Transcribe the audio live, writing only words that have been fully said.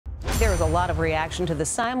There is a lot of reaction to the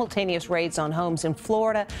simultaneous raids on homes in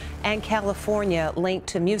Florida and California linked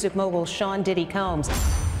to music mogul Sean "Diddy" Combs.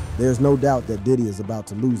 There's no doubt that Diddy is about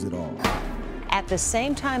to lose it all. At the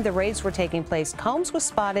same time the raids were taking place, Combs was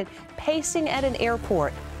spotted pacing at an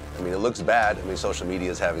airport. I mean, it looks bad. I mean, social media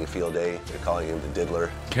is having a field day. They're calling him the diddler.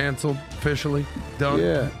 Canceled, officially, done?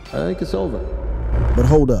 Yeah, I think it's over. But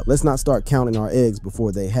hold up, let's not start counting our eggs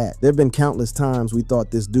before they hatch. There have been countless times we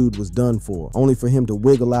thought this dude was done for, only for him to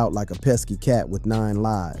wiggle out like a pesky cat with 9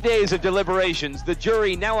 lives. Days of deliberations, the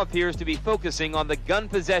jury now appears to be focusing on the gun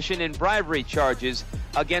possession and bribery charges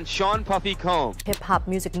against Sean "Puffy" Combs. Hip-hop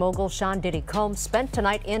music mogul Sean "Diddy" Combs spent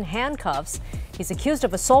tonight in handcuffs. He's accused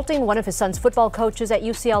of assaulting one of his son's football coaches at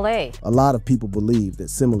UCLA. A lot of people believe that,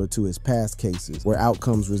 similar to his past cases, where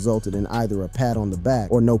outcomes resulted in either a pat on the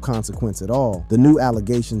back or no consequence at all, the new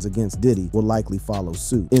allegations against Diddy will likely follow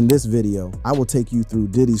suit. In this video, I will take you through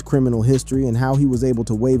Diddy's criminal history and how he was able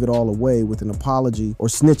to wave it all away with an apology or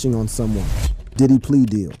snitching on someone. Diddy plea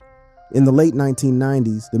deal. In the late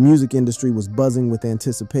 1990s, the music industry was buzzing with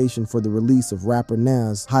anticipation for the release of rapper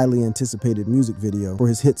Nas' highly anticipated music video for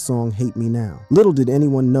his hit song Hate Me Now. Little did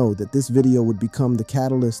anyone know that this video would become the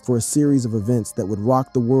catalyst for a series of events that would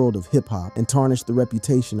rock the world of hip-hop and tarnish the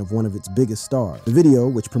reputation of one of its biggest stars. The video,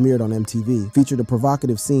 which premiered on MTV, featured a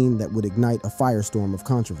provocative scene that would ignite a firestorm of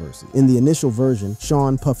controversy. In the initial version,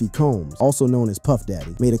 Sean "Puffy" Combs, also known as Puff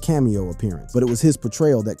Daddy, made a cameo appearance, but it was his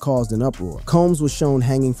portrayal that caused an uproar. Combs was shown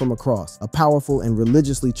hanging from a cross, a powerful and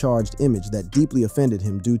religiously charged image that deeply offended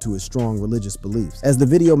him due to his strong religious beliefs. As the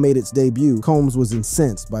video made its debut, Combs was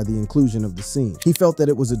incensed by the inclusion of the scene. He felt that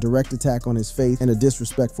it was a direct attack on his faith and a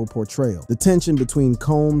disrespectful portrayal. The tension between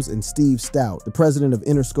Combs and Steve Stout, the president of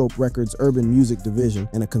Interscope Records' urban music division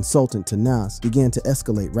and a consultant to Nas, began to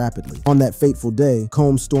escalate rapidly. On that fateful day,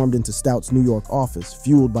 Combs stormed into Stout's New York office,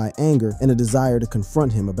 fueled by anger and a desire to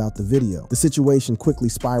confront him about the video. The situation quickly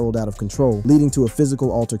spiraled out of control, leading to a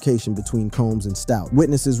physical altercation between Combs and Stout.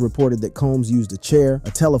 Witnesses reported that Combs used a chair, a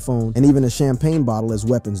telephone, and even a champagne bottle as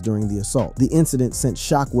weapons during the assault. The incident sent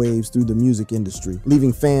shockwaves through the music industry,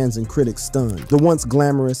 leaving fans and critics stunned. The once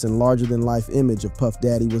glamorous and larger-than-life image of Puff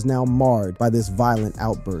Daddy was now marred by this violent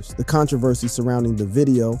outburst. The controversy surrounding the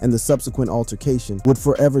video and the subsequent altercation would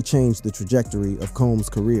forever change the trajectory of Combs'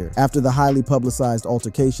 career. After the highly publicized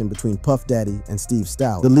altercation between Puff Daddy and Steve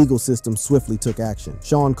Stout, the legal system swiftly took action.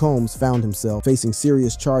 Sean Combs found himself facing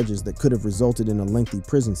serious charges that could have resulted in a lengthy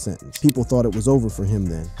prison sentence. People thought it was over for him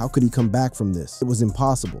then. How could he come back from this? It was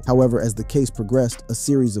impossible. However, as the case progressed, a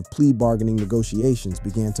series of plea bargaining negotiations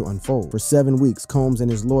began to unfold. For 7 weeks, Combs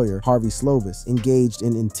and his lawyer, Harvey Slovis, engaged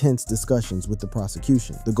in intense discussions with the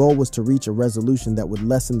prosecution. The goal was to reach a resolution that would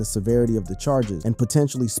lessen the severity of the charges and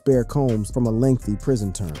potentially spare Combs from a lengthy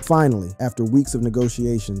prison term. Finally, after weeks of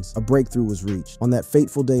negotiations, a breakthrough was reached. On that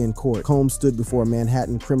fateful day in court, Combs stood before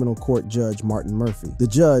Manhattan criminal court judge Martin Murphy. The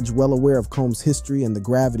judge, well aware of Combs' history and the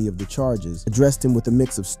gravity of the charges, addressed him with a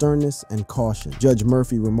mix of sternness and caution. Judge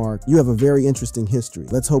Murphy remarked, "You have a very interesting history.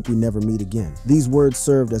 Let's hope we never meet again." These words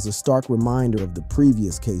served as a stark reminder of the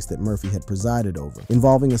previous case that Murphy had presided over,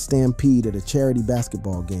 involving a stampede at a charity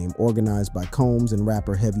basketball game organized by Combs and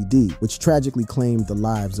rapper Heavy D, which tragically claimed the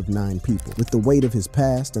lives of 9 people. With the weight of his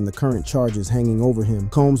past and the current charges hanging over him,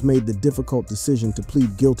 Combs made the difficult decision to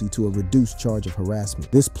plead guilty to a reduced charge of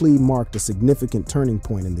harassment. This plea marked a significant turning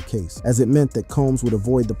point in the case, as it meant that Combs would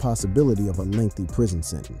avoid the possibility of a lengthy prison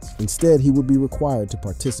sentence. Instead, he would be required to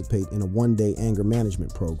participate in a 1-day anger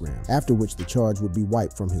management program, after which the charge would be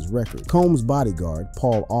wiped from his record. Combs' bodyguard,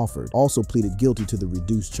 Paul Alford, also pleaded guilty to the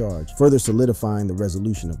reduced charge, further solidifying the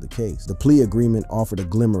resolution of the case. The plea agreement offered a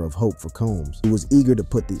glimmer of hope for Combs, who was eager to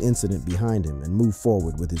put the incident behind him and move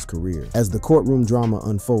forward with his career. As the courtroom drama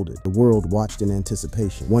unfolded, the world watched in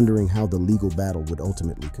anticipation, wondering how the legal battle would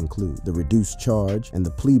ultimately conclude. The reduced charge and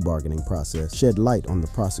the plea bargaining process shed light on the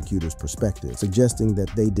prosecutor's perspective, suggesting that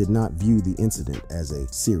they did not view the incident as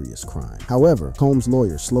a serious crime. However, Combs'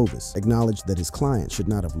 lawyer, Slovis, acknowledged that his client should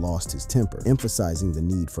not have lost his temper, emphasizing the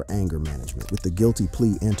need for anger management. With the guilty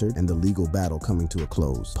plea entered and the legal battle coming to a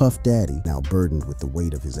close, Puff Daddy, now burdened with the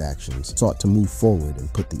weight of his actions, sought to move forward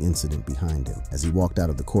and put the incident behind him. As he walked out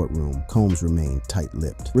of the courtroom, Combs remained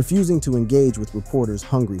tight-lipped, refusing to engage with reporters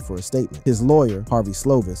hungry for a statement. His lawyer, Harvey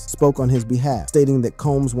Slovis, spoke on his behalf, stating that Combs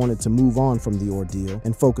Combs wanted to move on from the ordeal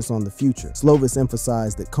and focus on the future. Slovis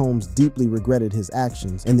emphasized that Combs deeply regretted his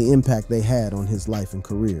actions and the impact they had on his life and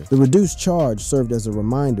career. The reduced charge served as a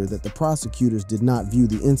reminder that the prosecutors did not view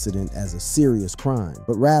the incident as a serious crime,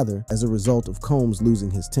 but rather as a result of Combs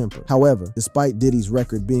losing his temper. However, despite Diddy's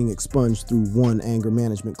record being expunged through one anger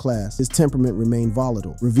management class, his temperament remained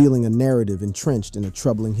volatile, revealing a narrative entrenched in a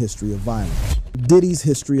troubling history of violence. Diddy's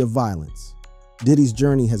history of violence. Diddy's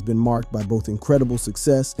journey has been marked by both incredible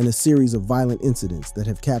success and a series of violent incidents that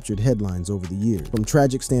have captured headlines over the years. From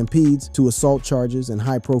tragic stampedes to assault charges and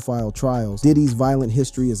high-profile trials, Diddy's violent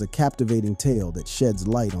history is a captivating tale that sheds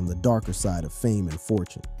light on the darker side of fame and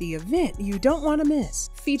fortune. The event you don't want to miss,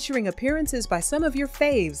 featuring appearances by some of your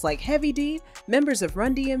faves like Heavy D, members of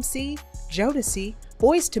Run DMC, Jodeci,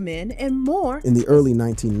 Boyz II Men, and more. In the early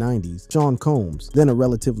 1990s, Sean Combs, then a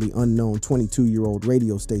relatively unknown 22-year-old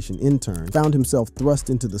radio station intern, found himself thrust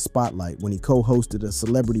into the spotlight when he co-hosted a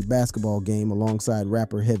celebrity basketball game alongside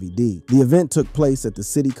rapper Heavy D. The event took place at the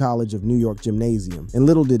City College of New York Gymnasium, and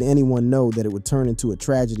little did anyone know that it would turn into a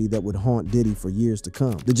tragedy that would haunt Diddy for years to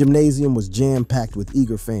come. The gymnasium was jam-packed with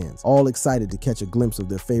eager fans, all excited to catch a glimpse of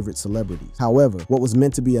their favorite celebrities. However, what was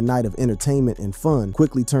meant to be a night of entertainment and fun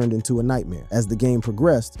quickly turned into a nightmare. As the game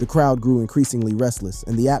progressed, the crowd grew increasingly restless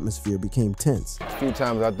and the atmosphere became tense. A few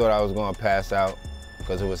times I thought I was gonna pass out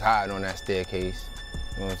because it was hot on that staircase.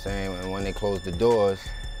 You know what I'm saying? And when they closed the doors,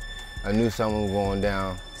 I knew something was going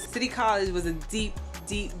down. City College was a deep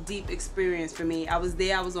experience for me. I was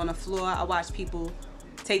there, I was on the floor, I watched people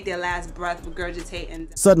take their last breath, regurgitate, and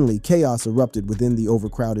suddenly chaos erupted within the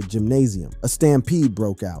overcrowded gymnasium. A stampede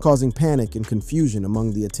broke out, causing panic and confusion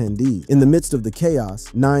among the attendees. In the midst of the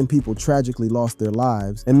chaos, 9 people tragically lost their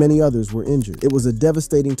lives and many others were injured. It was a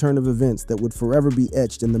devastating turn of events that would forever be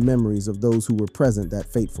etched in the memories of those who were present that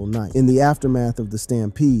fateful night. In the aftermath of the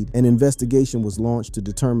stampede, an investigation was launched to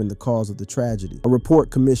determine the cause of the tragedy. A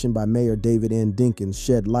report commissioned by Mayor David N. Dinkins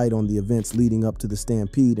shed light on the events leading up to the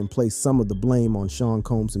stampede and placed some of the blame on Sean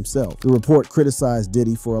Combs himself. The report criticized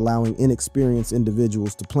Diddy for allowing inexperienced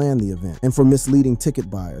individuals to plan the event and for misleading ticket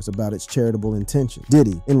buyers about its charitable intention.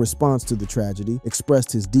 Diddy, in response to the tragedy,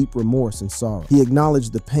 expressed his deep remorse and sorrow. He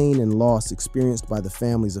acknowledged the pain and loss experienced by the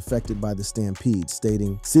families affected by the stampede,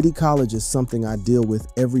 stating, "City College is something I deal with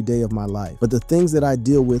every day of my life, but the things that I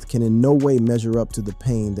deal with can in no way measure up to the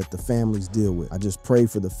pain that the families deal with. I just pray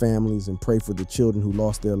for the families and pray for the children who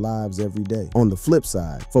lost their lives every day." On the flip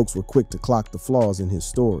side, folks were quick to clock the flaws in his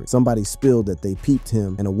story. Somebody spilled that they peeped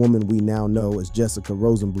him and a woman we now know as Jessica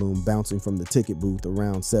Rosenblum bouncing from the ticket booth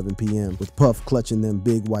around 7 p.m. with Puff clutching them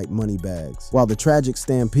big white money bags. While the tragic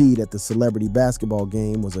stampede at the celebrity basketball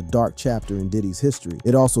game was a dark chapter in Diddy's history,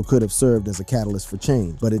 it also could have served as a catalyst for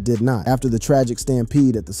change, but it did not. After the tragic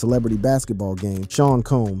stampede at the celebrity basketball game, Sean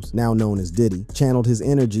Combs, now known as Diddy, channeled his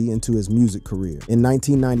energy into his music career. In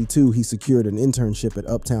 1992, he secured an internship at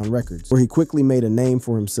Uptown Records, where he quickly made a name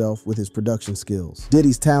for himself with his production skills.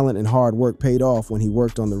 Diddy's talent and hard work paid off when he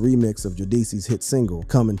worked on the remix of Jodeci's hit single,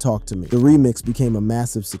 Come and Talk to Me. The remix became a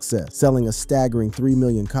massive success, selling a staggering 3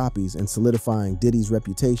 million copies and solidifying Diddy's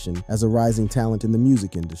reputation as a rising talent in the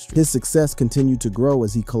music industry. His success continued to grow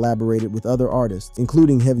as he collaborated with other artists,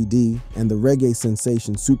 including Heavy D and the reggae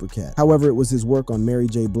sensation Supercat. However, it was his work on Mary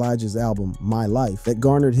J. Blige's album, My Life, that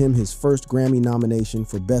garnered him his first Grammy nomination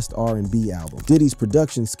for Best R&B Album. Diddy's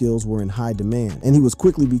production skills were in high demand, and he was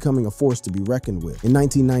quickly becoming a force to be reckoned with. In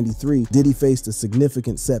 1993, Diddy faced a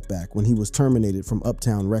significant setback when he was terminated from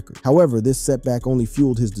Uptown Records. However, this setback only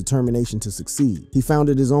fueled his determination to succeed. He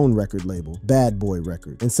founded his own record label, Bad Boy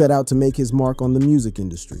Records, and set out to make his mark on the music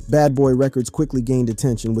industry. Bad Boy Records quickly gained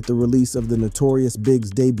attention with the release of the Notorious Big's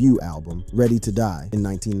debut album, Ready to Die, in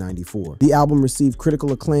 1994. The album received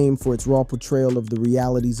critical acclaim for its raw portrayal of the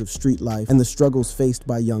realities of street life and the struggles faced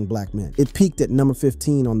by young black men. It peaked at number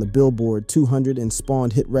 15 on the Billboard 200 and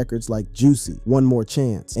spawned hit records like Juicy, One More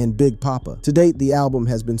Chance, and Big Papa. To date, the album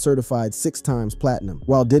has been certified 6 times platinum.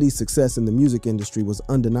 While Diddy's success in the music industry was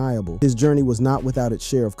undeniable, his journey was not without its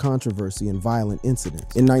share of controversy and violent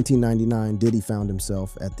incidents. In 1999, Diddy found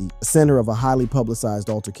himself at the center of a highly publicized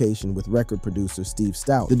altercation with record producer Steve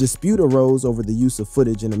Stout. The dispute arose over the use of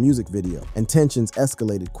footage in a music video, and tensions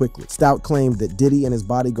escalated quickly. Stout claimed that Diddy and his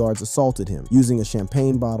bodyguards assaulted him, using a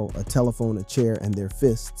champagne bottle, a telephone, a chair, and their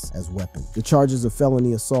fists as weapons. The charges of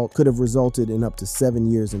felony assault could have resulted in up to to 7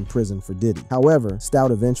 years in prison for Diddy. However, Stout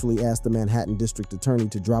eventually asked the Manhattan District Attorney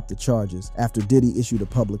to drop the charges after Diddy issued a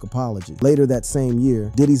public apology. Later that same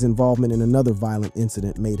year, Diddy's involvement in another violent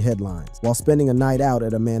incident made headlines. While spending a night out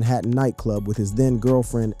at a Manhattan nightclub with his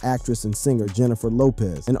then-girlfriend, actress and singer Jennifer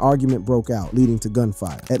Lopez, an argument broke out, leading to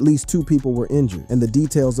gunfire. At least 2 people were injured, and the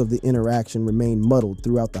details of the interaction remained muddled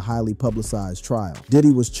throughout the highly publicized trial.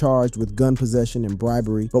 Diddy was charged with gun possession and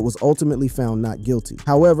bribery, but was ultimately found not guilty.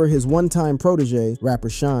 However, his one-time protege, rapper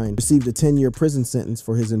Shyne, received a 10-year prison sentence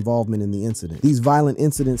for his involvement in the incident. These violent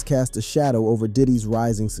incidents cast a shadow over Diddy's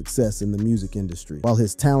rising success in the music industry. While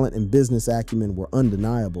his talent and business acumen were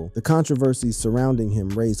undeniable, the controversies surrounding him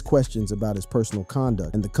raised questions about his personal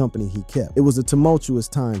conduct and the company he kept. It was a tumultuous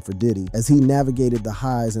time for Diddy as he navigated the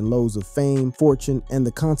highs and lows of fame, fortune, and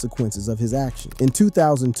the consequences of his actions. In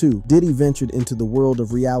 2002, Diddy ventured into the world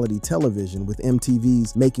of reality television with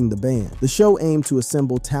MTV's Making the Band. The show aimed to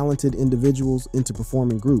assemble talented individuals into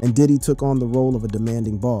performing groups, and Diddy took on the role of a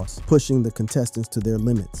demanding boss, pushing the contestants to their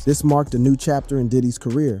limits. This marked a new chapter in Diddy's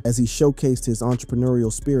career as he showcased his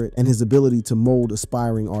entrepreneurial spirit and his ability to mold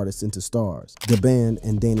aspiring artists into stars, The Band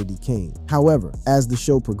and Danity Kane. However, as the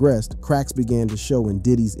show progressed, cracks began to show in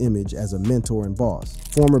Diddy's image as a mentor and boss.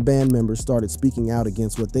 Former band members started speaking out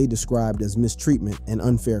against what they described as mistreatment and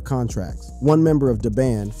unfair contracts. One member of The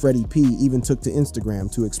Band, Freddie P, even took to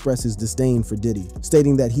Instagram to express his disdain for Diddy,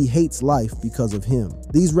 stating that he hates life because of him.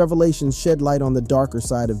 These revelations shed light on the darker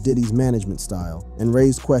side of Diddy's management style and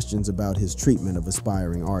raised questions about his treatment of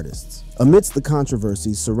aspiring artists. Amidst the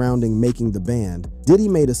controversies surrounding Making the Band, Diddy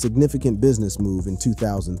made a significant business move in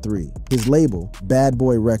 2003. His label, Bad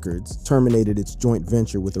Boy Records, terminated its joint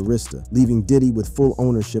venture with Arista, leaving Diddy with full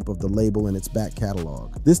ownership of the label and its back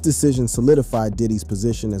catalog. This decision solidified Diddy's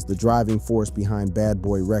position as the driving force behind Bad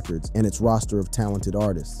Boy Records and its roster of talented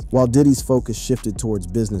artists. While Diddy's focus shifted towards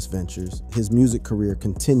business ventures, his music career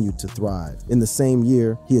continued to thrive. In the same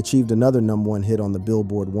year, he achieved another #1 hit on the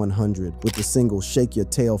Billboard 100 with the single Shake Your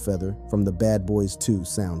Tail Feather from the Bad Boys 2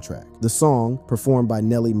 soundtrack. The song, performed by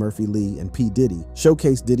Nellie Murphy Lee and P. Diddy,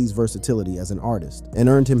 showcased Diddy's versatility as an artist and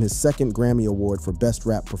earned him his 2nd Grammy Award for Best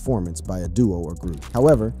Rap Performance by a duo or group.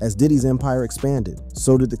 However, as Diddy's empire expanded,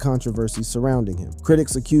 so did the controversies surrounding him.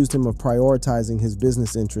 Critics accused him of prioritizing his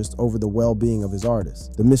business interests over the well-being of his artists.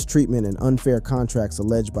 The mistreatment and unfair contracts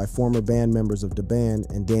alleged by former band members of The Band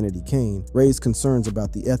and Danity Kane raised concerns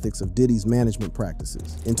about the ethics of Diddy's management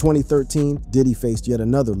practices. In 2013, Diddy faced yet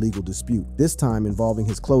another legal dispute, this time involving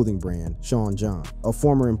his clothing brand, Sean John. A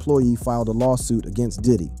former employee filed a lawsuit against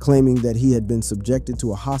Diddy, claiming that he had been subjected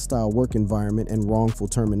to a hostile work environment and wrongful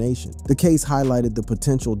termination. The case highlighted the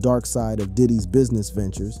potential dark side of Diddy's business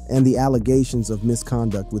ventures and the allegations of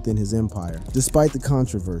misconduct within his empire. Despite the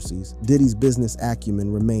controversies, Diddy's business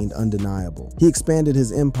acumen remained undeniable. He expanded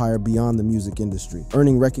his empire beyond the music industry,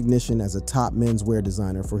 earning recognition as a top menswear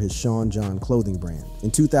designer for his Sean John clothing brand.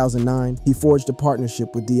 In 2009, he forged a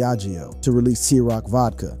partnership with Diageo to release Ciroc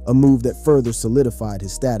Vodka, a move that further solidified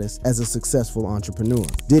his status as a successful entrepreneur.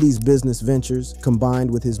 Diddy's business ventures, combined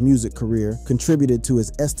with his music career, contributed to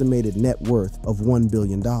his estimated net worth of $1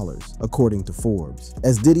 billion, according to Forbes.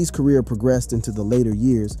 As Diddy's career progressed into the later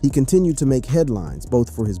years, he continued to make headlines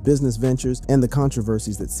both for his business ventures and the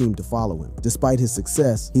controversies that seemed to follow him. Despite his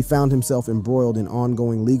success, he found himself embroiled in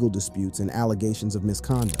ongoing legal disputes and allegations of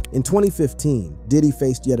misconduct. In 2015, Diddy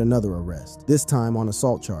faced yet another arrest, this time on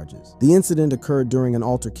assault charges. The incident occurred during an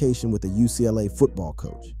altercation with a UCLA football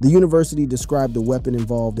coach. The university described the weapon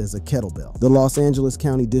involved as a kettlebell. The Los Angeles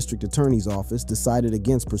County District Attorney's Office decided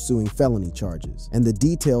against pursuing felony charges, and the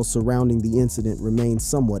details surrounding the incident remain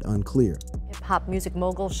somewhat unclear. Hip-hop music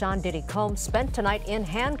mogul Sean Diddy Combs spent tonight in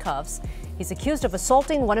handcuffs. He's accused of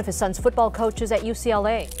assaulting one of his son's football coaches at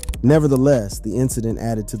UCLA. Nevertheless, the incident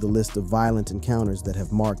added to the list of violent encounters that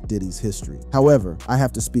have marked Diddy's history. However, I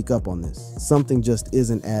have to speak up on this. Something just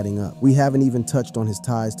isn't adding up. We haven't even touched on his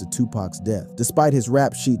ties to Tupac's death. Despite his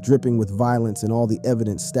rap sheet dripping with violence and all the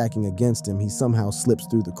evidence stacking against him, he somehow slips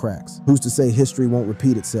through the cracks. Who's to say history won't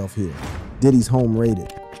repeat itself here? Diddy's home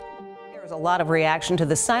raided. A lot of reaction to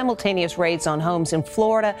the simultaneous raids on homes in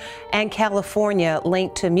Florida and California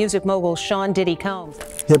linked to music mogul Sean Diddy Combs.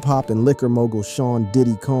 Hip-hop and liquor mogul Sean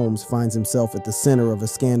Diddy Combs finds himself at the center of a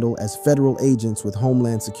scandal as federal agents with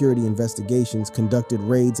Homeland Security investigations conducted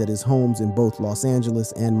raids at his homes in both Los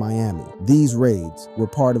Angeles and Miami. These raids were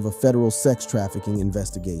part of a federal sex trafficking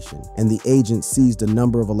investigation, and the agents seized a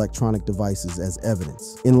number of electronic devices as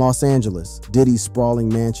evidence. In Los Angeles, Diddy's sprawling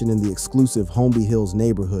mansion in the exclusive Holmby Hills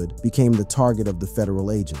neighborhood became the target of the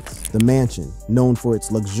federal agents. The mansion, known for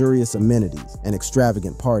its luxurious amenities and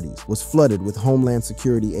extravagant parties, was flooded with Homeland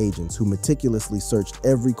Security agents who meticulously searched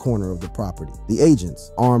every corner of the property. The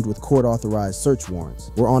agents, armed with court-authorized search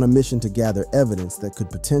warrants, were on a mission to gather evidence that could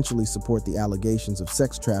potentially support the allegations of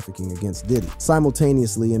sex trafficking against Diddy.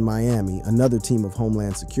 Simultaneously in Miami, another team of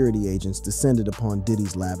Homeland Security agents descended upon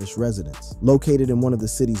Diddy's lavish residence. Located in one of the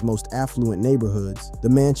city's most affluent neighborhoods, the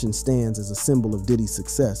mansion stands as a symbol of Diddy's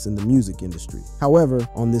success in the music industry. However,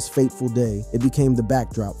 on this fateful day, it became the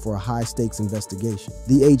backdrop for a high-stakes investigation.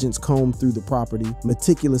 The agents combed through the property,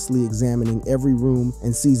 meticulously examining every room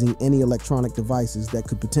and seizing any electronic devices that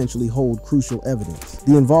could potentially hold crucial evidence.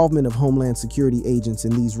 The involvement of Homeland Security agents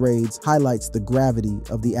in these raids highlights the gravity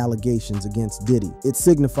of the allegations against Diddy. It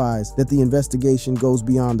signifies that the investigation goes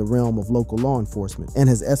beyond the realm of local law enforcement and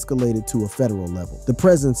has escalated to a federal level. The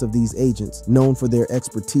presence of these agents, known for their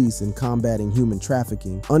expertise in combating human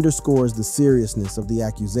trafficking, underscores the seriousness of the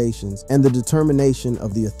accusations and the determination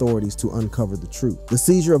of the authorities to uncover the truth. The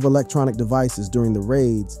seizure of electronic devices during the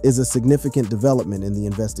raids is a significant development in the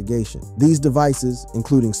investigation. These devices,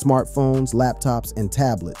 including smartphones, laptops, and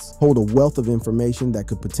tablets, hold a wealth of information that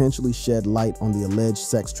could potentially shed light on the alleged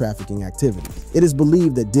sex trafficking activities. It is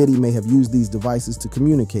believed that Diddy may have used these devices to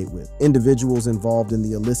communicate with individuals involved in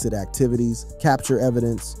the illicit activities, capture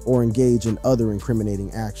evidence, or engage in other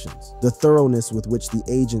incriminating actions. The thoroughness with which the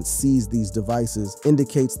agents seized these devices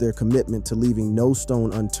indicates their commitment to leaving no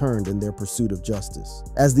stone unturned in their pursuit of justice.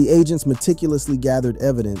 As the agents meticulously gathered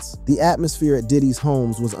evidence, the atmosphere at Diddy's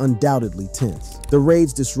homes was undoubtedly tense. The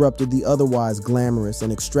raids disrupted the otherwise glamorous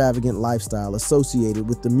and extravagant lifestyle associated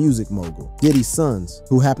with the music mogul. Diddy's sons,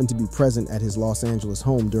 who happened to be present at his Los Angeles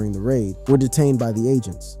home during the raid, were detained by the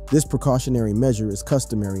agents. This precautionary measure is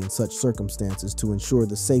customary in such circumstances to ensure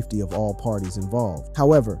the safety of all parties involved.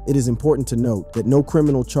 However, it is important to note that no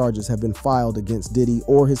criminal charges have been filed against Diddy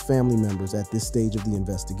or his family members at this stage of the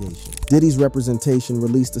investigation. Diddy's representation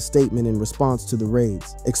released a statement in response to the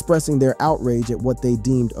raids, expressing their outrage at what they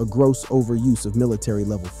deemed a gross overuse of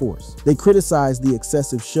military-level force. They criticized the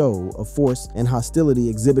excessive show of force and hostility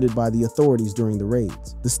exhibited by the authorities during the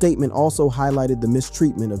raids. The statement also highlighted the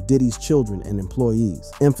mistreatment of Diddy's children and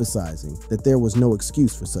employees, emphasizing that there was no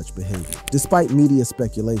excuse for such behavior. Despite media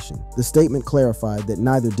speculation, the statement clarified that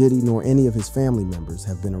neither Diddy nor any of his family members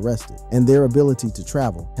have been arrested, and their ability to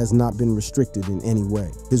travel has not been restricted in any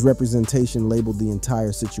way. His representation labeled the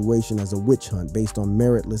entire situation as a witch hunt based on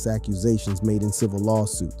meritless accusations made in civil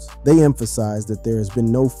lawsuits. They emphasized that there has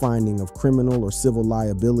been no finding of criminal or civil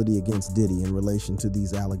liability against Diddy in relation to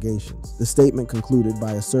these allegations. The statement concluded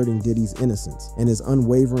by asserting Diddy's innocence and his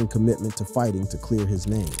unwavering commitment to fighting to clear his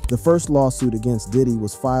name. The first lawsuit against Diddy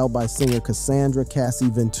was filed by singer Cassandra Cassie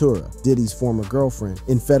Ventura, Diddy's former girlfriend,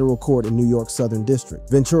 in federal court in New York's Southern District.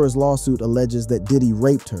 Ventura's lawsuit alleges that Diddy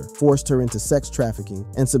raped her, forced her into sex trafficking,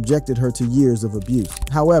 and subjected her to years of abuse.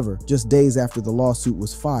 However, just days after the lawsuit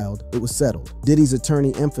was filed, it was settled. Diddy's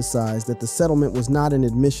attorney emphasized that the settlement was not an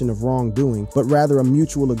admission of wrongdoing, but rather a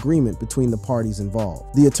mutual agreement between the parties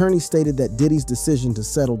involved. The attorney stated that Diddy's decision to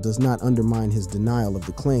settle does not undermine his denial of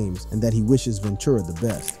the claims and that he wishes Ventura the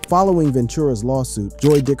best. Following Ventura's lawsuit,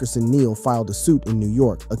 Joy Dickerson Neal filed a suit in New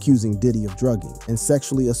York accusing Diddy of drugging and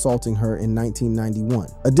sexually assaulting her in 1991.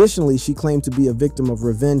 Additionally, she claimed to be a victim of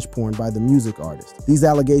revenge porn by the music artist. These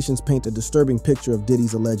allegations paint a disturbing picture of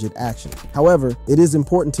Diddy's alleged actions. However, it is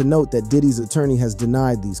important to note that Diddy's attorney has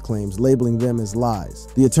denied these claims, labeling them as lies.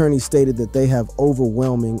 The attorney stated that they have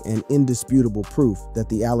overwhelming and indisputable proof that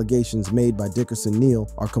the allegations made by Dickerson Neal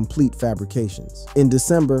are complete fabrications. In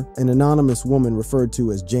December, an anonymous woman referred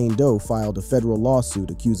to as Jane Doe filed a federal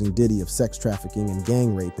lawsuit accusing Diddy of sex trafficking and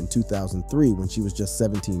gang rape in 2003 when she was just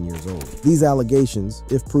 17 years old. These allegations,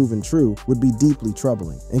 if proven true, would be deeply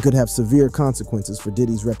troubling and could have severe consequences for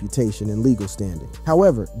Diddy's reputation and legal standing.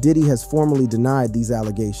 However, Diddy has formally denied these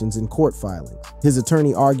allegations in court filings. His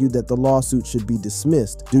attorney argued that the lawsuit should be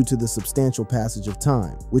dismissed due to the substantial passage of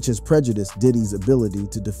time, which has prejudiced Diddy's ability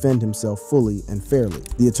to defend himself fully and fairly.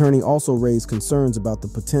 The attorney also raised concerns about the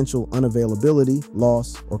potential unavailability,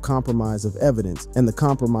 loss, or compromise of evidence and the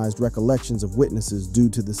compromised recollections of witnesses due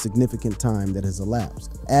to the significant time that has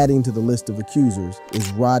elapsed. Adding to the list of accusers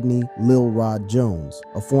is Rodney Lil Rod Jones,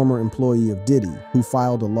 a former employee of Diddy, who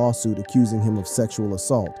filed a lawsuit accusing him of sexual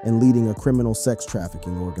assault and leading a criminal sex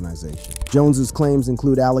trafficking organization. Jones's claims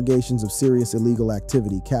include allegations of serious illegal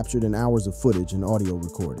activity captured in hours of footage and audio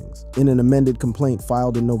recordings. In an amended complaint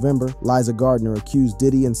filed in November, Liza Gardner accused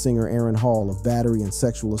Diddy and singer Aaron Hall of battery and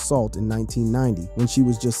sexual assault in 1990 when she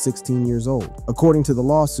was just 16 years old. According to the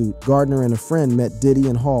lawsuit, Gardner and a friend met Diddy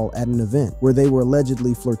and Hall at an event where they were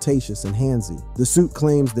allegedly flirtatious and handsy. The suit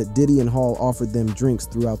claims that Diddy and Hall offered them drinks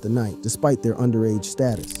throughout the night, despite their underage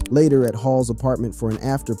status. Later, at Hall's apartment for an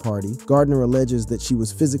after-party, Gardner alleges that she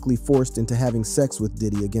was physically forced into having sex with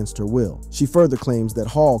Diddy against her will. She further claims that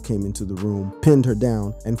Hall came into the room, pinned her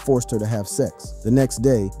down, and forced her to have sex. The next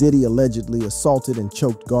day, Diddy allegedly assaulted and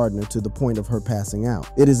choked Gardner to the point of her passing out.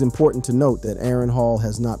 It is important to note that Aaron Hall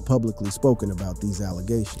has not publicly spoken about these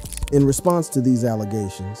allegations. In response to these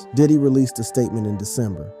allegations, Diddy released a statement in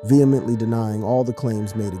December, vehemently denying all the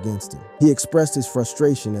claims made against him. He expressed his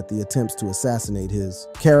frustration at the attempts to assassinate his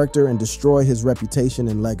character and destroy his reputation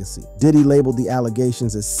and legacy. Diddy labeled the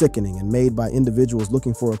allegations as sickening and made by individuals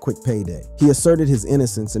looking for a quick payday. He asserted his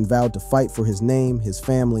innocence and vowed to fight for his name, his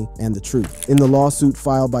family, and the truth. In the lawsuit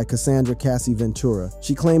filed by Cassandra Cassie Ventura,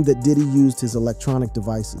 she claimed that Diddy used his electronic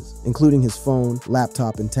devices, including his phone,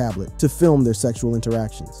 laptop, and tablet, to film their sexual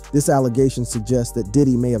interactions. This allegation suggests that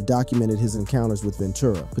Diddy may have documented his encounters with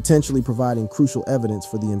Ventura, potentially providing crucial evidence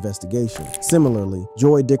for the investigation. Similarly,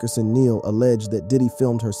 Joy Dickerson Neal alleged that Diddy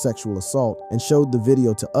filmed her sexual assault and showed the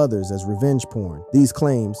video to others as revenge porn. These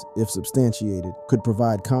claims, if substantiated, could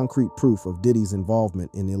provide concrete proof of Diddy's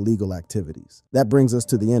involvement in illegal activities. That brings us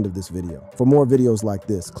to the end of this video. For more videos like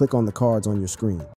this, click on the cards on your screen.